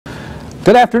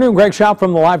Good afternoon. Greg Schaub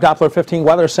from the Live Doppler 15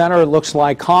 Weather Center. It looks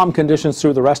like calm conditions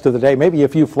through the rest of the day, maybe a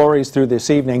few flurries through this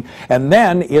evening. And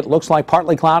then it looks like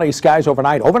partly cloudy skies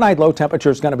overnight. Overnight low temperature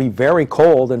is going to be very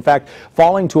cold, in fact,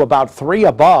 falling to about 3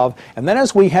 above. And then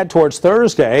as we head towards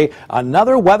Thursday,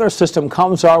 another weather system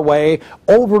comes our way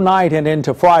overnight and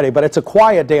into Friday. But it's a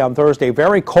quiet day on Thursday,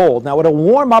 very cold. Now, it'll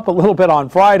warm up a little bit on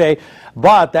Friday,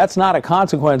 but that's not a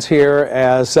consequence here,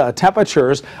 as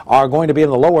temperatures are going to be in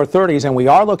the lower 30s, and we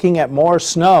are looking at more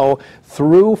snow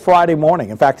through Friday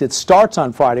morning. In fact, it starts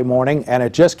on Friday morning and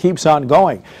it just keeps on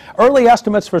going. Early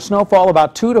estimates for snowfall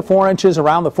about 2 to 4 inches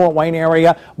around the Fort Wayne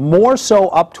area, more so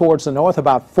up towards the north,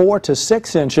 about 4 to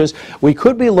 6 inches. We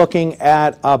could be looking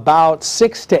at about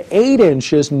 6 to 8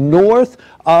 inches north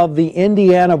of the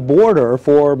Indiana border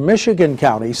for Michigan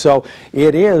County. So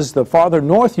it is, the farther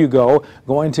north you go,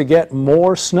 going to get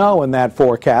more snow in that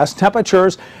forecast.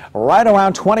 Temperatures right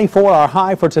around 24 are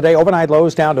high for today. Overnight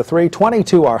lows down to 3.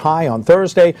 22 are high on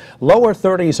Thursday. Lower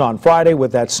 30s on Friday,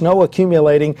 with that snow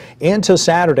accumulating into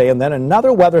Saturday. And then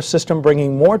another weather system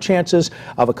bringing more chances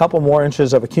of a couple more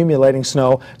inches of accumulating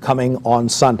snow coming on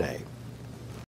Sunday.